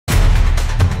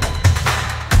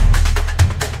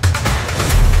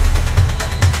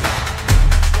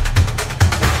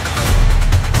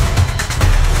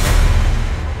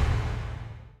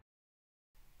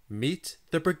Meet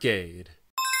the Brigade.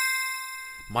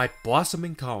 My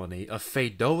blossoming colony of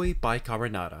Pheidole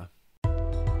bicarinata.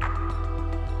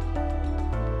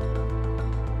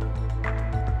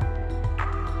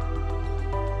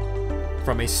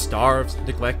 From a starved,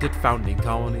 neglected founding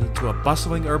colony to a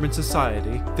bustling urban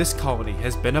society, this colony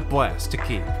has been a blast to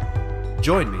keep.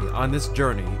 Join me on this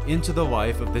journey into the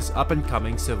life of this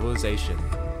up-and-coming civilization.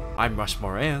 I'm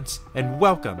Rushmore Ants, and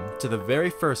welcome to the very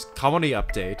first colony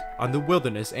update on the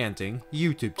Wilderness Anting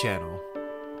YouTube channel.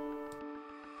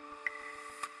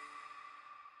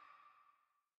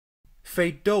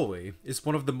 Pheidole is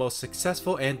one of the most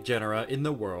successful ant genera in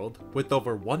the world, with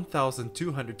over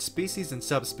 1,200 species and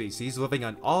subspecies living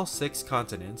on all 6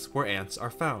 continents where ants are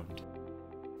found.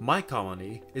 My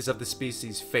colony is of the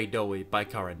species Pheidole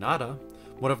bicarinata,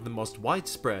 one of the most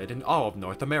widespread in all of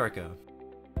North America.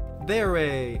 They're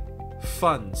a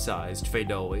fun-sized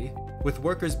Pheidole, with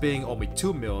workers being only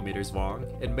 2 mm long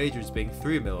and majors being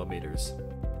 3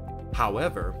 mm.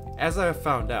 However, as I have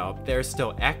found out, they are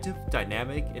still active,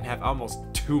 dynamic, and have almost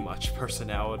too much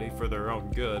personality for their own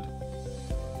good.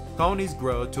 Colonies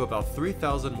grow to about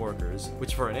 3,000 workers,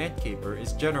 which for an ant keeper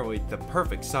is generally the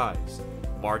perfect size,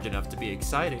 large enough to be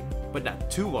exciting, but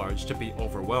not too large to be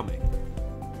overwhelming.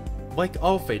 Like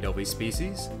all Pheidole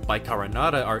species,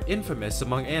 bicarinata are infamous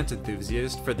among ant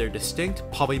enthusiasts for their distinct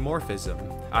polymorphism,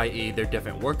 i.e. their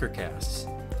different worker castes.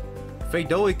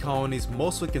 Pheidole colonies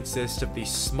mostly consist of these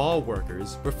small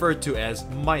workers, referred to as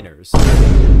miners.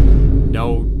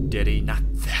 No, Diddy, not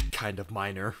that kind of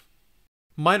miner.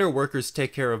 Miner workers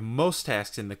take care of most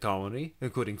tasks in the colony,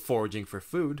 including foraging for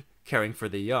food, caring for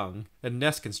the young, and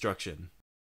nest construction.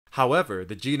 However,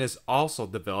 the genus also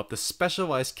developed a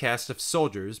specialized caste of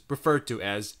soldiers referred to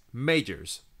as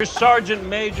majors. Sergeant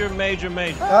Major.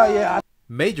 Oh yeah.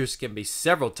 Majors can be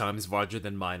several times larger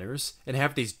than miners, and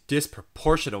have these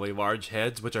disproportionately large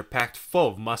heads which are packed full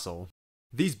of muscle.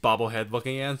 These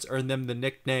bobblehead-looking ants earn them the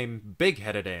nickname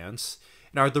big-headed ants,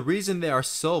 and are the reason they are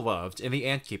so loved in the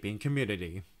ant-keeping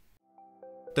community.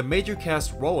 The major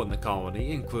caste role in the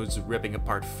colony includes ripping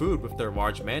apart food with their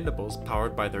large mandibles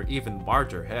powered by their even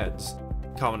larger heads,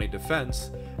 colony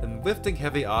defense, and lifting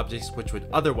heavy objects which would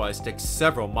otherwise take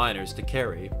several miners to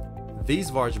carry.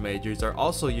 These large majors are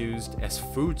also used as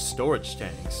food storage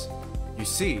tanks. You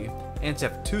see, ants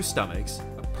have 2 stomachs,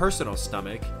 a personal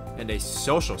stomach and a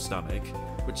social stomach,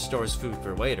 which stores food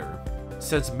for later.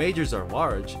 Since majors are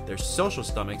large, their social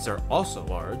stomachs are also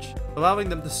large, allowing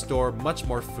them to store much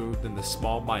more food than the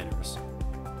small miners.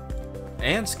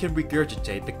 Ants can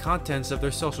regurgitate the contents of their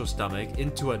social stomach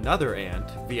into another ant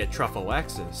via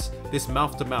trophallaxis, this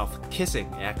mouth-to-mouth kissing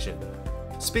action.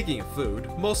 Speaking of food,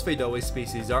 most Pheidole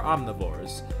species are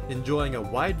omnivores, enjoying a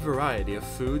wide variety of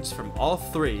foods from all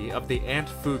 3 of the ant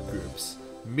food groups: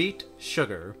 meat,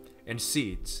 sugar, and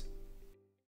seeds.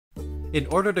 In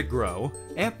order to grow,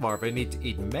 ant larvae need to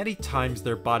eat many times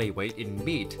their body weight in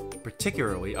meat,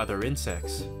 particularly other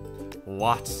insects.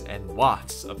 Lots and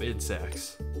lots of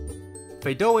insects.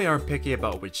 Pheidole aren't picky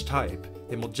about which type,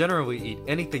 and will generally eat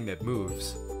anything that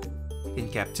moves.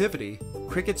 In captivity,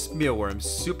 crickets, mealworms,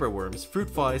 superworms, fruit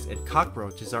flies, and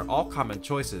cockroaches are all common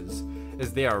choices,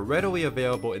 as they are readily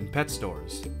available in pet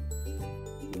stores.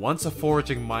 Once a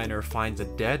foraging miner finds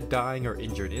a dead, dying, or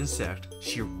injured insect,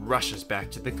 she rushes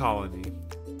back to the colony.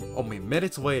 Only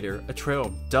minutes later, a trail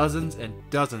of dozens and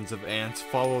dozens of ants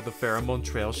follow the pheromone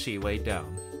trail she laid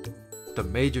down. The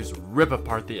majors rip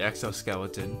apart the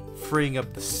exoskeleton, freeing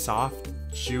up the soft,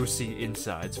 juicy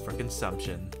insides for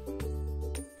consumption.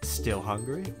 Still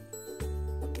hungry?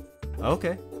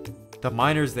 Okay. The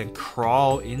miners then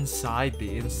crawl inside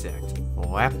the insect,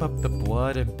 lap up the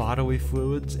blood and bodily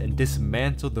fluids, and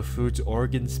dismantle the food's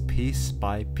organs piece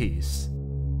by piece.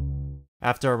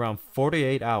 After around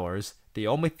 48 hours, the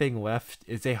only thing left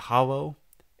is a hollow,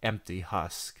 empty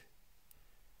husk.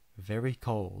 Very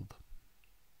cold.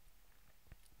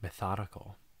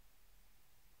 Methodical.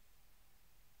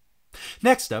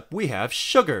 Next up, we have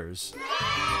sugars.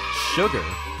 Sugar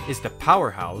is the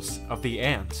powerhouse of the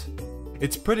ant.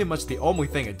 It's pretty much the only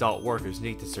thing adult workers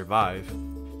need to survive.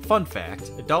 Fun fact,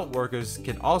 adult workers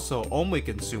can also only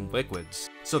consume liquids,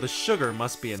 so the sugar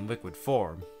must be in liquid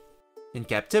form. In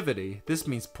captivity, this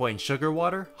means plain sugar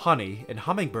water, honey, and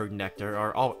hummingbird nectar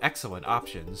are all excellent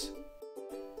options.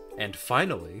 And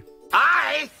finally,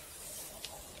 I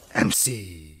am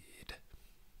seed.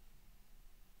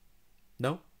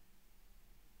 No?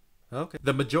 Okay.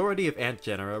 The majority of ant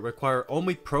genera require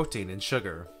only protein and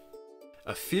sugar.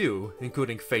 A few,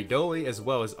 including Pheidole as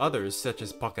well as others such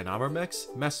as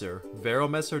Pachynomyrmex, Messer,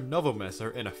 Veromesser,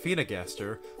 Novomesser, and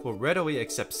Aphenogaster, will readily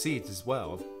accept seeds as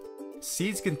well.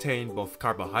 Seeds contain both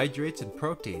carbohydrates and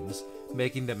proteins,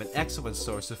 making them an excellent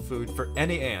source of food for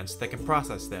any ants that can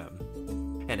process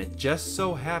them. And it just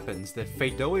so happens that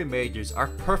Pheidole majors are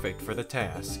perfect for the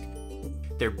task.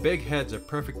 Their big heads are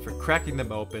perfect for cracking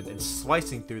them open and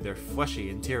slicing through their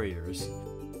fleshy interiors.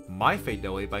 My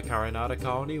Pheidole bicarinata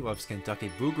colony loves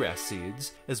Kentucky bluegrass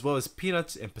seeds, as well as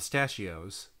peanuts and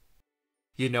pistachios.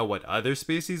 You know what other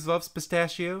species loves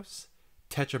pistachios?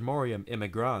 Tetramorium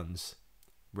immigrans.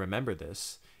 Remember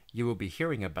this, you will be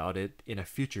hearing about it in a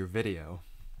future video.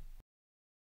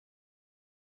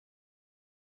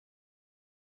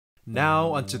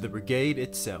 Now onto the brigade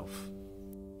itself.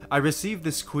 I received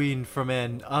this queen from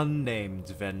an unnamed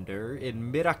vendor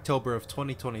in mid-October of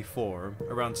 2024,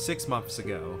 around 6 months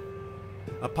ago.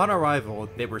 Upon arrival,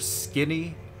 they were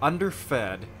skinny,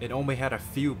 underfed, and only had a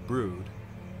few brood.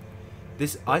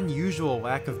 This unusual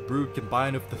lack of brood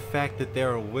combined with the fact that they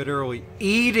are literally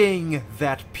eating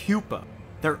that pupa,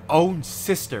 their own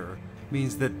sister,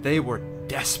 means that they were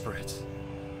desperate.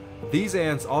 These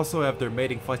ants also have their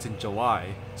mating flights in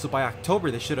July, so by October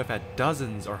they should have had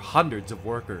dozens or hundreds of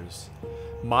workers.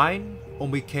 Mine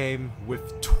only came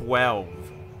with 12.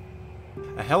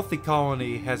 A healthy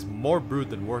colony has more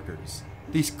brood than workers.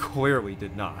 These clearly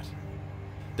did not.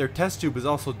 Their test tube was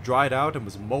also dried out and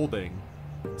was molding,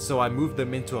 so I moved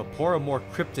them into a more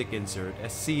cryptic insert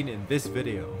as seen in this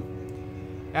video.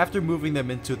 After moving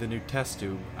them into the new test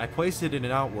tube, I placed it in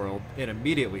an outworld and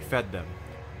immediately fed them.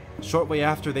 Shortly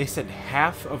after, they sent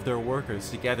half of their workers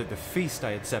to gather the feast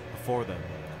I had set before them.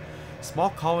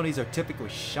 Small colonies are typically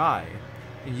shy,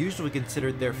 and usually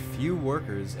considered their few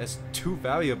workers as too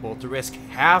valuable to risk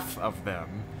half of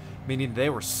them, meaning they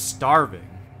were starving.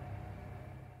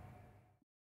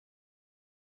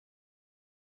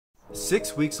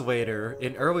 6 weeks later,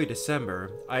 in early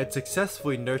December, I had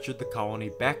successfully nurtured the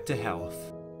colony back to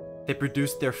health. They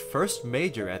produced their first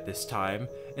major at this time,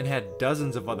 and had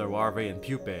dozens of other larvae and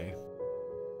pupae.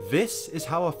 This is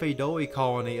how a Pheidole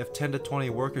colony of 10 to 20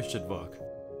 workers should look.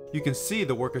 You can see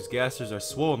the workers' gases are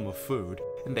swollen with food,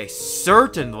 and they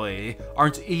certainly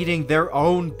aren't eating their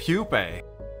own pupae.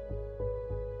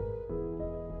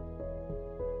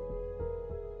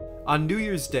 On New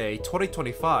Year's Day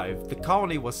 2025, the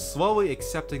colony was slowly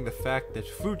accepting the fact that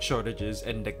food shortages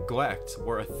and neglect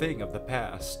were a thing of the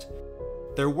past.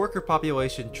 Their worker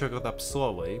population trickled up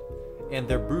slowly, and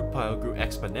their brood pile grew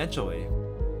exponentially.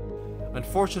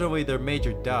 Unfortunately, their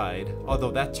major died,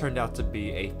 although that turned out to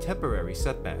be a temporary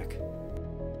setback.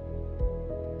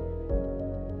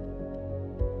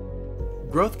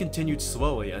 Growth continued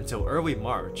slowly until early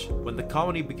March, when the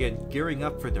colony began gearing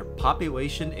up for their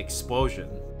population explosion.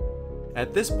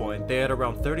 At this point, they had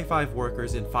around 35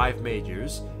 workers in 5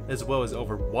 majors, as well as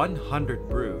over 100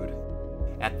 brood.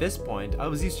 At this point, I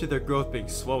was used to their growth being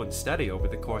slow and steady over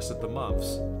the course of the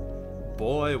months.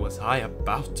 Boy, was I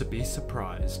about to be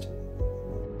surprised.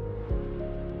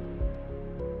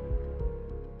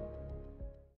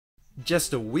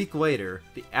 Just a week later,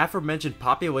 the aforementioned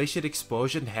population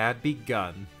explosion had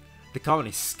begun. The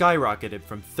colony skyrocketed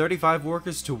from 35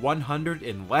 workers to 100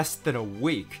 in less than a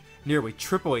week, nearly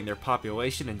tripling their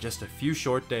population in just a few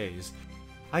short days.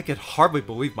 I could hardly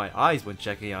believe my eyes when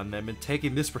checking on them and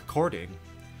taking this recording.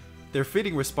 Their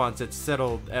feeding response had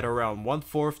settled at around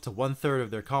 1/4 to 1/3 of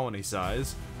their colony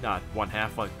size, not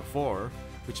 1/2 like before,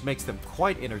 which makes them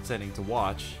quite entertaining to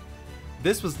watch.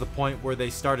 This was the point where they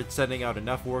started sending out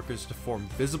enough workers to form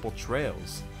visible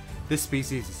trails. This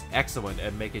species is excellent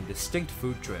at making distinct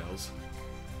food trails.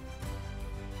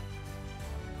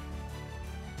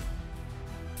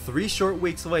 3 short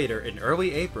weeks later, in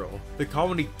early April, the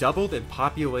colony doubled in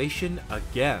population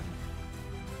again.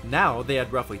 Now they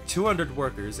had roughly 200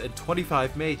 workers and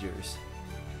 25 majors.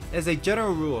 As a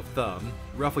general rule of thumb,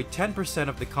 roughly 10%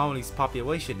 of the colony's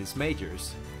population is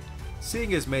majors.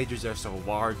 Seeing as majors are so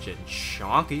large and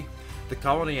chonky, the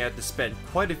colony had to spend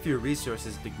quite a few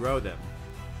resources to grow them.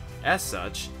 As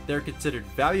such, they're considered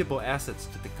valuable assets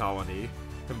to the colony,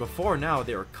 and before now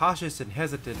they were cautious and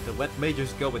hesitant to let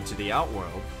majors go into the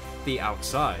outworld, the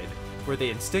outside, where they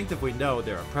instinctively know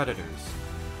there are predators.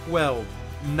 Well,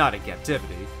 not in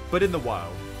captivity, but in the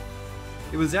wild.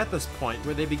 It was at this point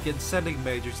where they began sending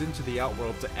majors into the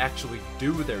outworld to actually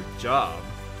do their job,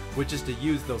 which is to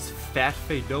use those fat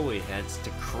Pheidole heads to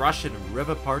crush and rip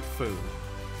apart food.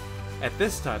 At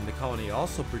this time, the colony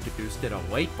also produced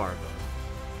an late larva.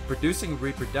 Producing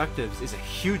reproductives is a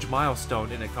huge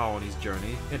milestone in a colony's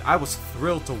journey, and I was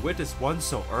thrilled to witness one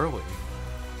so early.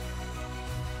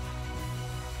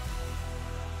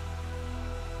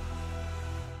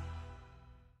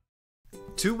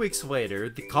 "2 weeks later,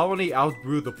 the colony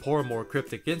outgrew the more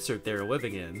cryptic insert they were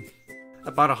living in.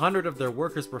 About 100 of their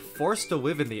workers were forced to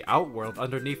live in the outworld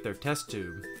underneath their test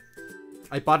tube.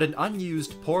 I bought an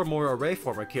unused Pormore array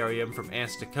formicarium from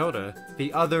Ants Dakota,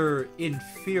 the other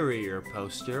inferior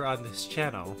poster on this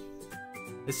channel.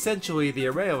 Essentially, the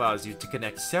array allows you to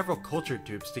connect several culture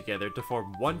tubes together to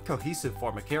form one cohesive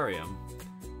formicarium.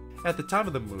 At the time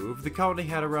of the move, the colony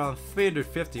had around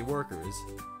 350 workers.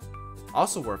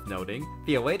 Also worth noting,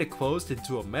 the Eleda closed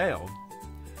into a male.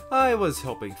 I was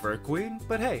hoping for a queen,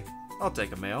 but hey, I'll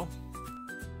take a male.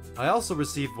 I also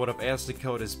received one of Ants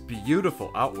Dakota's beautiful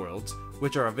outworlds,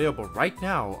 which are available right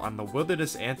now on the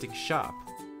Wilderness Anting shop.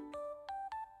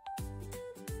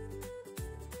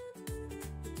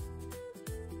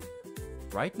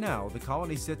 Right now, the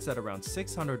colony sits at around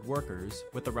 600 workers,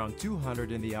 with around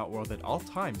 200 in the outworld at all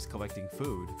times collecting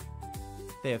food.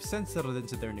 They have since settled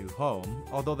into their new home,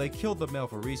 although they killed the male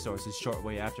for resources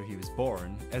shortly after he was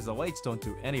born, as the Lates don't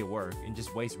do any work and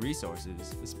just waste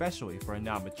resources, especially for a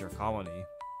non-mature colony.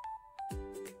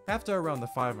 After around the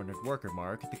 500 worker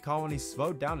mark, the colony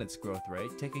slowed down its growth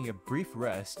rate, taking a brief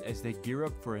rest as they gear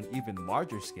up for an even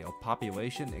larger scale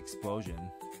population explosion.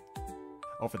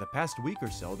 Over the past week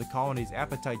or so, the colony's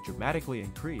appetite dramatically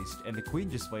increased, and the queen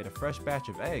just laid a fresh batch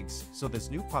of eggs, so this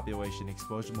new population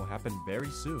explosion will happen very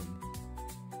soon.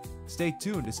 Stay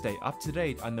tuned to stay up to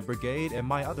date on the Brigade and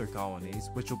my other colonies,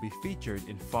 which will be featured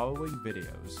in following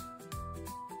videos.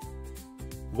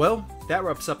 Well, that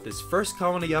wraps up this first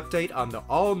colony update on the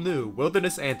all-new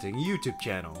Wilderness Anting YouTube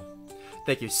channel.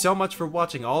 Thank you so much for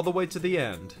watching all the way to the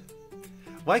end.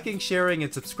 Liking, sharing,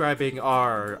 and subscribing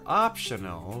are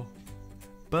optional.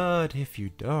 But if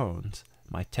you don't,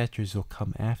 my tetras will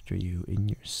come after you in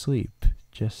your sleep.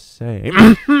 Just saying.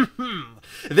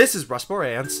 This is Rushmore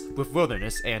Ants with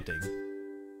Wilderness Anting.